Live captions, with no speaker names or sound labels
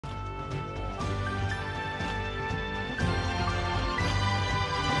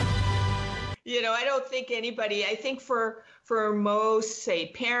I don't think anybody, I think for most, say,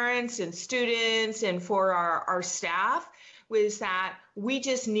 parents and students and for our staff, was that we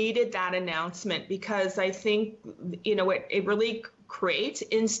just needed that announcement because I think, it really creates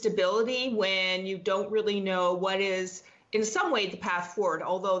instability when you don't really know what is, in some way, the path forward,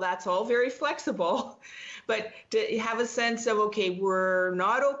 although that's all very flexible. But to have a sense of, okay, we're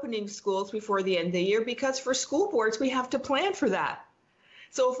not opening schools before the end of the year because for school boards, we have to plan for that.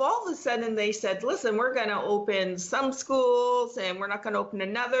 So if all of a sudden they said, listen, we're going to open some schools and we're not going to open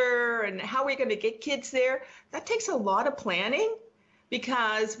another, and how are we going to get kids there? That takes a lot of planning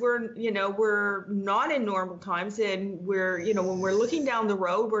because we're not in normal times, and when we're looking down the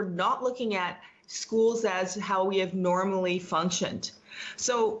road, we're not looking at schools as how we have normally functioned.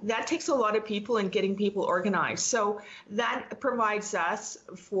 So that takes a lot of people and getting people organized. So that provides us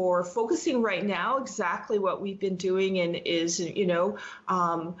for focusing right now exactly what we've been doing, and is,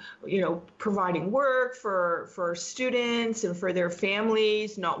 providing work for students and for their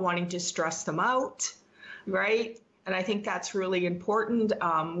families, not wanting to stress them out, right? And I think that's really important.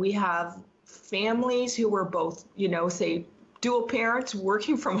 We have families who are both, say, dual parents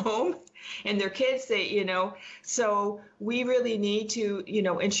working from home, and their kids, so we really need to,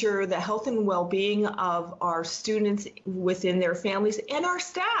 ensure the health and well-being of our students within their families and our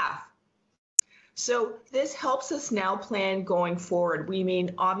staff. So this helps us now plan going forward.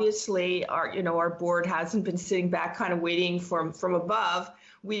 Obviously, our board hasn't been sitting back kind of waiting from above.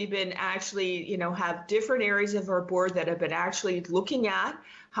 We've been actually, have different areas of our board that have been actually looking at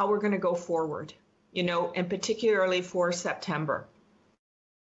how we're going to go forward, and particularly for September.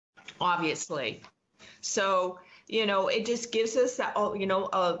 Obviously. So, it just gives us that,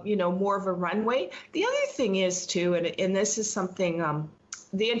 more of a runway. The other thing is too, and this is something,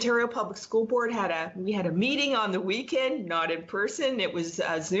 the Ontario Public School Board we had a meeting on the weekend, not in person. It was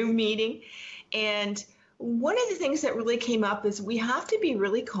a Zoom meeting. And one of the things that really came up is we have to be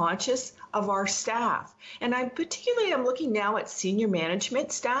really conscious of our staff. And I'm looking now at senior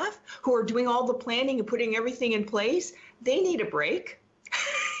management staff who are doing all the planning and putting everything in place. They need a break.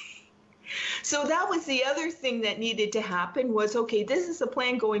 So that was the other thing that needed to happen was, okay, this is the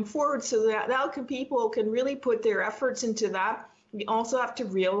plan going forward so that people can really put their efforts into that. We also have to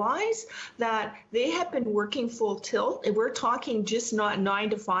realize that they have been working full tilt. And we're talking just not 9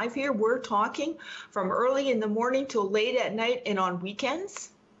 to 5 here. We're talking from early in the morning till late at night and on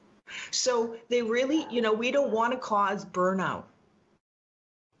weekends. So they really, we don't want to cause burnout.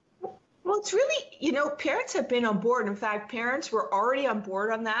 Well, it's really, parents have been on board. In fact, parents were already on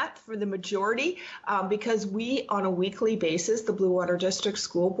board on that for the majority because we, on a weekly basis, the Bluewater District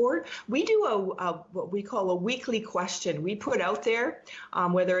School Board, we do what we call a weekly question. We put out there,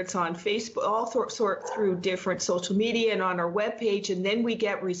 whether it's on Facebook, all through different social media and on our webpage, and then we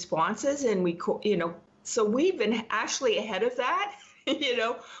get responses, and so we've been actually ahead of that.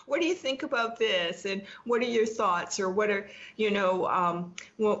 What do you think about this? And what are your thoughts? Or what are,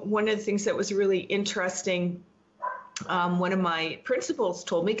 one of the things that was really interesting, one of my principals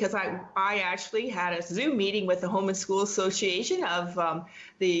told me, because I actually had a Zoom meeting with the Home and School Association of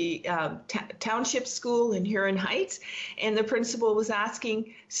the township school in Huron Heights, and the principal was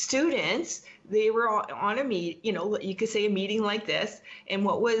asking students, they were on a you could say a meeting like this, and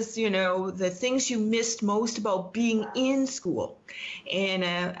what was, the things you missed most about being in school. And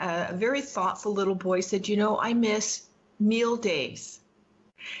a very thoughtful little boy said, I miss meal days.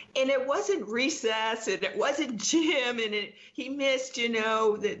 And it wasn't recess, and it wasn't gym, and he missed,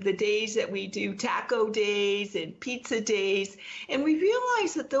 the days that we do taco days and pizza days. And we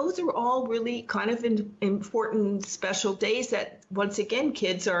realized that those are all really kind of important special days that, once again,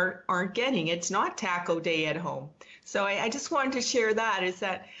 kids aren't getting. It's not taco day at home. So I just wanted to share that, is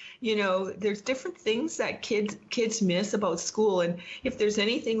that, there's different things that kids miss about school. And if there's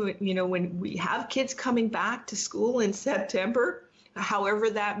anything, when we have kids coming back to school in September, however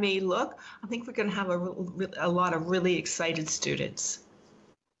that may look, I think we're going to have a lot of really excited students.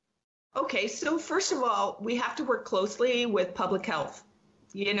 Okay, so first of all, we have to work closely with public health,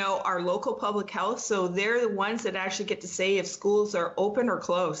 our local public health. So they're the ones that actually get to say if schools are open or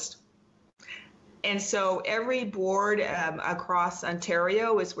closed. And so every board across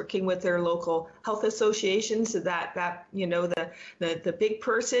Ontario is working with their local health associations, so that the big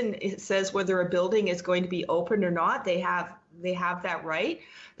person says whether a building is going to be open or not. They have that right.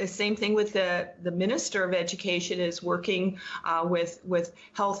 The same thing with the Minister of Education is working with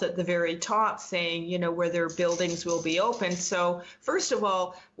health at the very top, saying, whether buildings will be open. So first of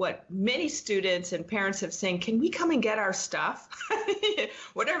all, what many students and parents have saying, can we come and get our stuff?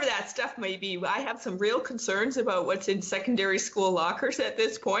 Whatever that stuff may be. I have some real concerns about what's in secondary school lockers at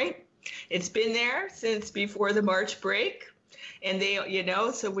this point. It's been there since before the March break. And they,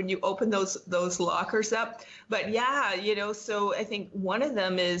 so when you open those lockers up, but yeah, so I think one of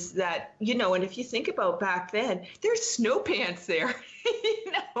them is that, and if you think about back then, there's snow pants there,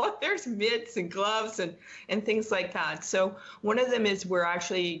 there's mitts and gloves and things like that. So one of them is we're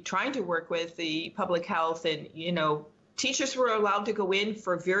actually trying to work with the public health and, teachers were allowed to go in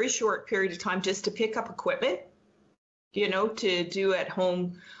for a very short period of time just to pick up equipment, to do at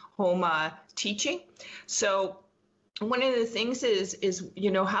home teaching. So one of the things is,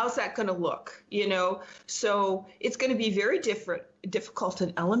 how's that going to look? So it's going to be very difficult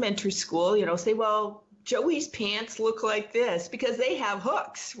in elementary school, say, well, Joey's pants look like this because they have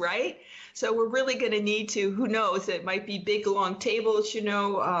hooks, right? So we're really going to need to, who knows, it might be big, long tables,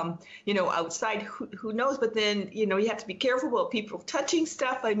 outside, who knows, but then, you have to be careful about people touching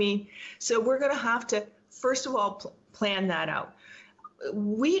stuff. So we're going to have to, first of all, plan that out.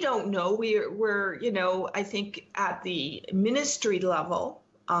 We don't know. We're I think at the ministry level,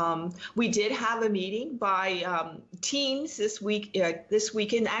 we did have a meeting by Teams this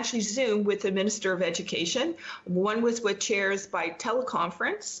weekend, actually Zoom with the Minister of Education. One was with chairs by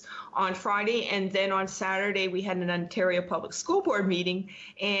teleconference on Friday, and then on Saturday we had an Ontario Public School Board meeting,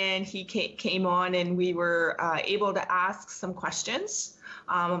 and he came on, and we were able to ask some questions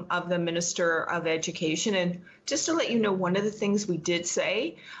of the Minister of Education. And just to let you know, one of the things we did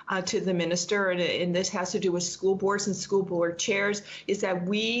say to the minister, and this has to do with school boards and school board chairs, is that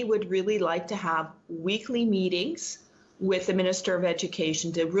we would really like to have weekly meetings with the Minister of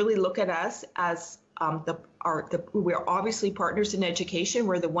Education to really look at us as we're obviously partners in education.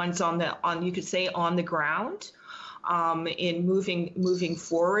 We're the ones on the ground in moving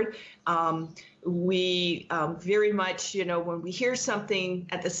forward. We very much, when we hear something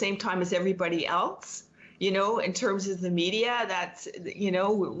at the same time as everybody else, in terms of the media, that's,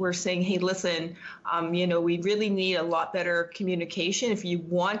 we're saying, hey, listen, we really need a lot better communication if you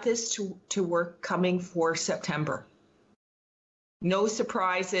want this to work coming for September. No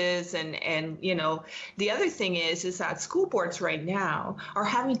surprises. And the other thing is that school boards right now are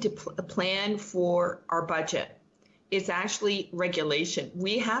having to plan for our budget. It's actually regulation.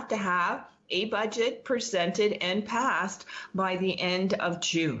 We have to have a budget presented and passed by the end of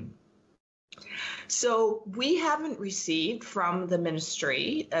June. So we haven't received from the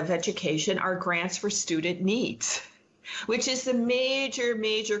Ministry of Education our grants for student needs, which is the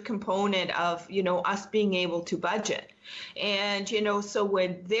major component of, us being able to budget. And, so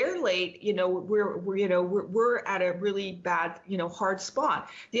when they're late, we're at a really bad, hard spot.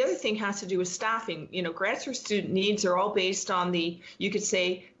 The other thing has to do with staffing. Grants for student needs are all based on you could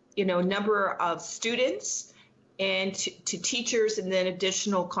say, number of students and to teachers, and then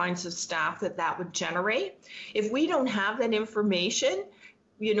additional kinds of staff that would generate. If we don't have that information,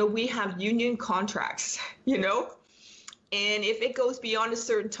 we have union contracts, and if it goes beyond a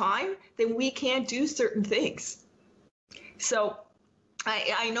certain time, then we can't do certain things. So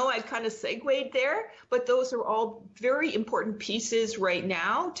I know I kind of segued there, but those are all very important pieces right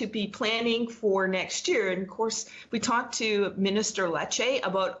now to be planning for next year. And of course, we talked to Minister Lecce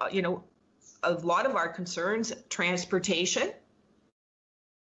about, a lot of our concerns, transportation,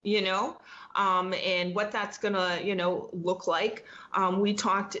 and what that's going to, look like. We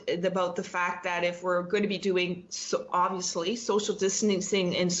talked about the fact that if we're going to be doing, obviously, social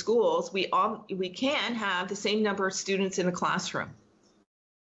distancing in schools, we can have the same number of students in a classroom.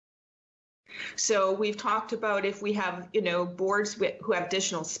 So we've talked about if we have, boards who have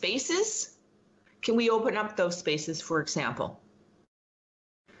additional spaces, can we open up those spaces, for example?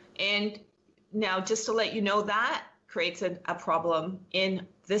 And now, just to let you know, that creates a problem in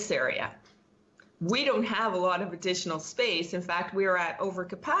this area. We don't have a lot of additional space. In fact, we're at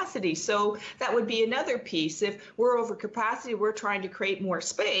overcapacity. So that would be another piece. If we're overcapacity, we're trying to create more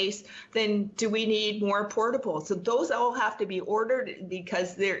space, then do we need more portables? So those all have to be ordered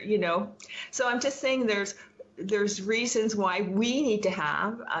because they're, So I'm just saying there's reasons why we need to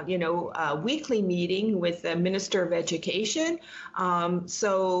have, a weekly meeting with the Minister of Education,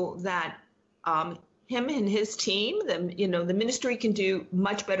 so that him and his team, the ministry can do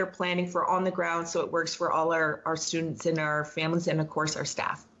much better planning for on the ground, so it works for all our students and our families and, of course, our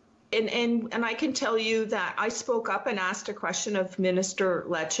staff. And I can tell you that I spoke up and asked a question of Minister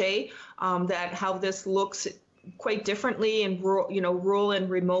Lecce, that how this looks quite differently in rural and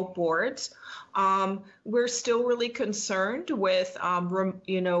remote boards. We're still really concerned with,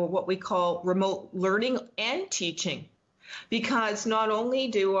 what we call remote learning and teaching. because not only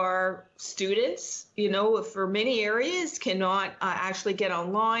do our students, for many areas cannot actually get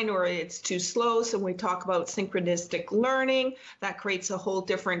online, or it's too slow. So when we talk about synchronistic learning, that creates a whole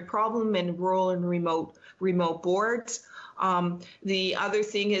different problem in rural and remote boards. The other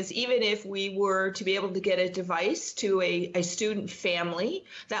thing is, even if we were to be able to get a device to a student family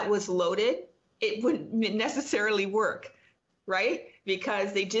that was loaded, it wouldn't necessarily work, right?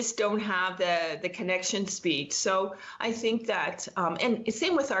 Because they just don't have the connection speed. So I think that, and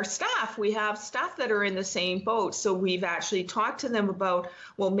same with our staff, we have staff that are in the same boat. So we've actually talked to them about,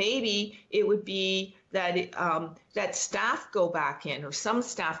 well, maybe it would be that that staff go back in, or some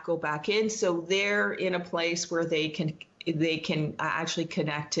staff go back in, so they're in a place where they can actually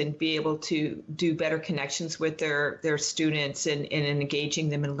connect and be able to do better connections with their students and engaging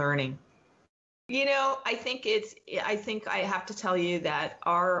them in learning. I think I have to tell you that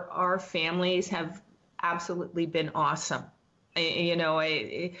our families have absolutely been awesome. What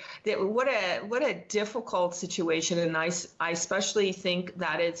a difficult situation, and I especially think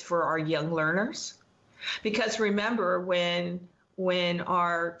that it's for our young learners, because remember, when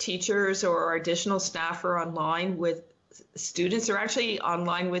our teachers or our additional staff are online with students, are actually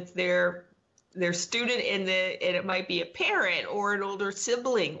online with their student, and it might be a parent or an older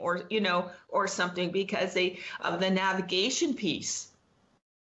sibling, or something, because of the navigation piece.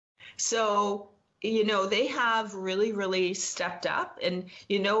 So they have really stepped up, and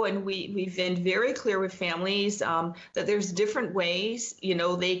we've been very clear with families that there's different ways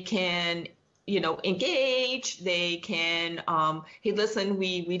they can engage. They can hey, listen,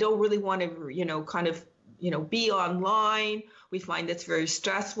 we don't really want to be online. We find it's very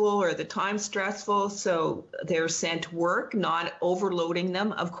stressful, or the time's stressful, so they're sent work, not overloading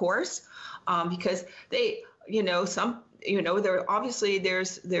them, of course, because they, there obviously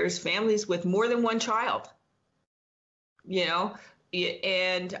there's families with more than one child,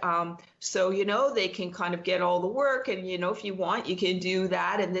 and so they can kind of get all the work, and if you want, you can do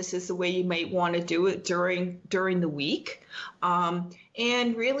that, and this is the way you might want to do it during the week.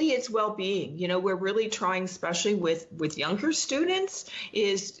 And really, it's well-being. We're really trying, especially with younger students,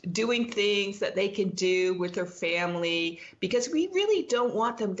 is doing things that they can do with their family, because we really don't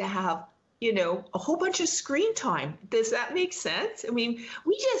want them to have a whole bunch of screen time. Does that make sense? I mean,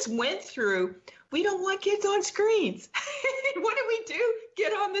 we just went through, we don't want kids on screens. What do we do?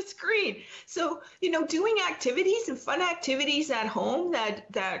 Get on the screen. So, doing activities and fun activities at home that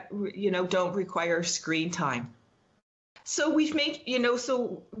don't require screen time. So we've made,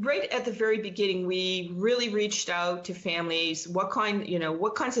 so right at the very beginning, we really reached out to families. What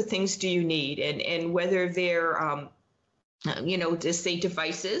kinds of things do you need? And whether they're, to say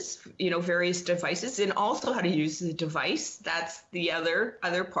devices, various devices, and also how to use the device. That's the other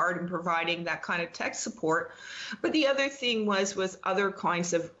part in providing that kind of tech support. But the other thing was other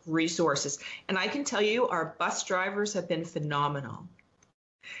kinds of resources. And I can tell you, our bus drivers have been phenomenal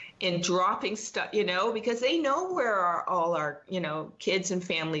in dropping stuff, because they know where all our, kids and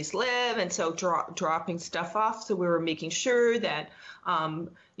families live. And so dropping stuff off. So we were making sure that,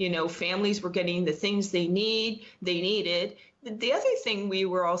 families were getting the things they needed. The other thing we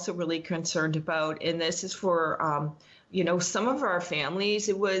were also really concerned about, and this is for, some of our families,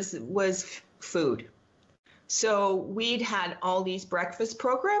 it was food. So we'd had all these breakfast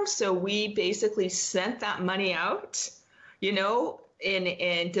programs. So we basically sent that money out,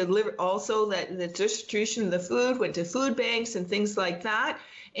 and deliver also that the distribution of the food went to food banks and things like that.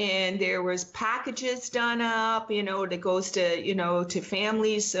 And there was packages done up, that goes to, to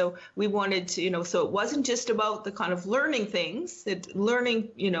families. So we wanted to, so it wasn't just about the kind of learning things, learning,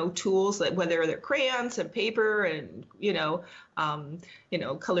 tools, that whether they're crayons and paper and,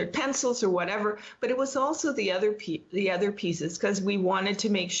 colored pencils or whatever, but it was also the other pieces, because we wanted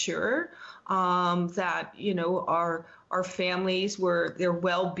to make sure that, our families their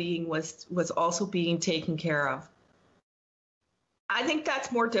well-being was also being taken care of. I think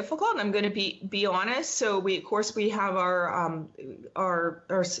that's more difficult. I'm going to be honest. So we have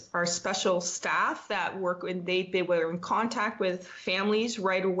our special staff that work, and they were in contact with families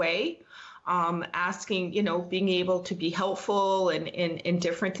right away, asking, being able to be helpful and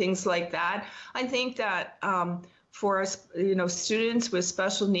different things like that. I think that for us, students with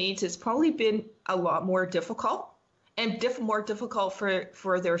special needs, it's probably been a lot more difficult, and more difficult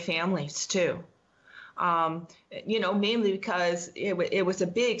for their families too. Mainly because it was a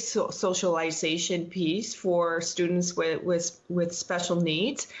big socialization piece for students with special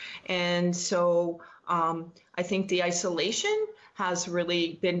needs. And so I think the isolation has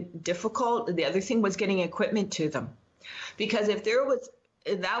really been difficult. The other thing was getting equipment to them, because if there was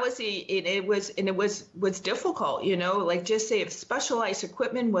that was it was difficult, like just say if specialized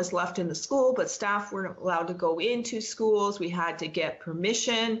equipment was left in the school, but staff weren't allowed to go into schools, we had to get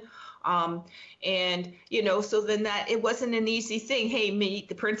permission. And, so then that it wasn't an easy thing. Hey, meet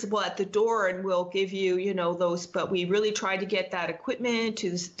the principal at the door and we'll give you, those, but we really tried to get that equipment to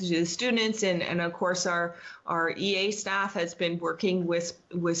the students. And of course, our EA staff has been working with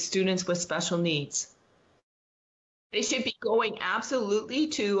students with special needs. They should be going absolutely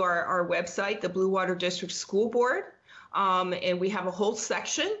to our website, the Bluewater District School Board. And we have a whole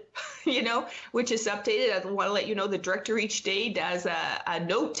section, which is updated. I want to let you know the director each day does a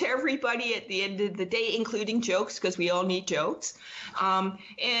note to everybody at the end of the day, including jokes, because we all need jokes.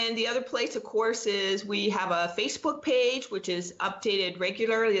 And the other place, of course, is we have a Facebook page, which is updated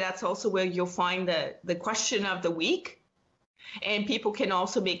regularly. That's also where you'll find the question of the week. And people can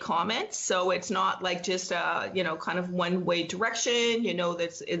also make comments. So it's not like just, kind of one way direction,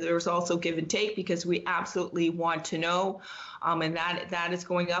 there's also give and take, because we absolutely want to know. And that is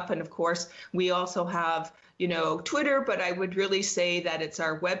going up. And of course, we also have, Twitter, but I would really say that it's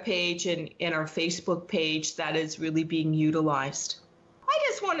our webpage and our Facebook page that is really being utilized. I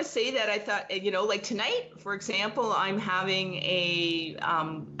just want to say that I thought, like tonight, for example, I'm having a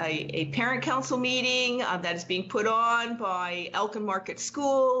parent council meeting that is being put on by Elkin Market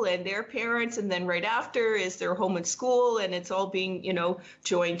School and their parents. And then right after is their home and school, and it's all being,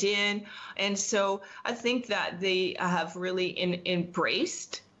 joined in. And so I think that they have really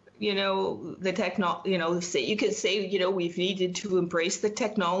embraced the technology, you could say, we've needed to embrace the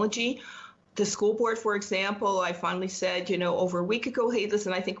technology. The school board, for example, I finally said, over a week ago, hey,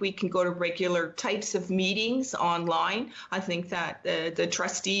 listen, I think we can go to regular types of meetings online. I think that the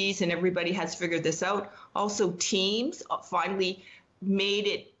trustees and everybody has figured this out. Also, Teams finally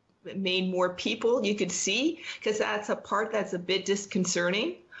made more people you could see, because that's a part that's a bit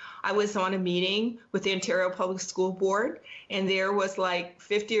disconcerting. I was on a meeting with the Ontario Public School Board, and there was like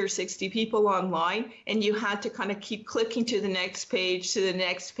 50 or 60 people online, and you had to kind of keep clicking to the next page,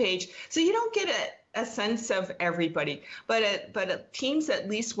 So you don't get a sense of everybody. But Teams at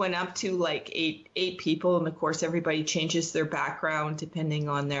least went up to like eight people, and of course everybody changes their background depending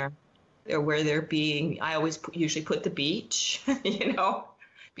on their where they're being. I always usually put the beach,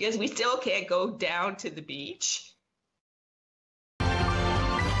 because we still can't go down to the beach.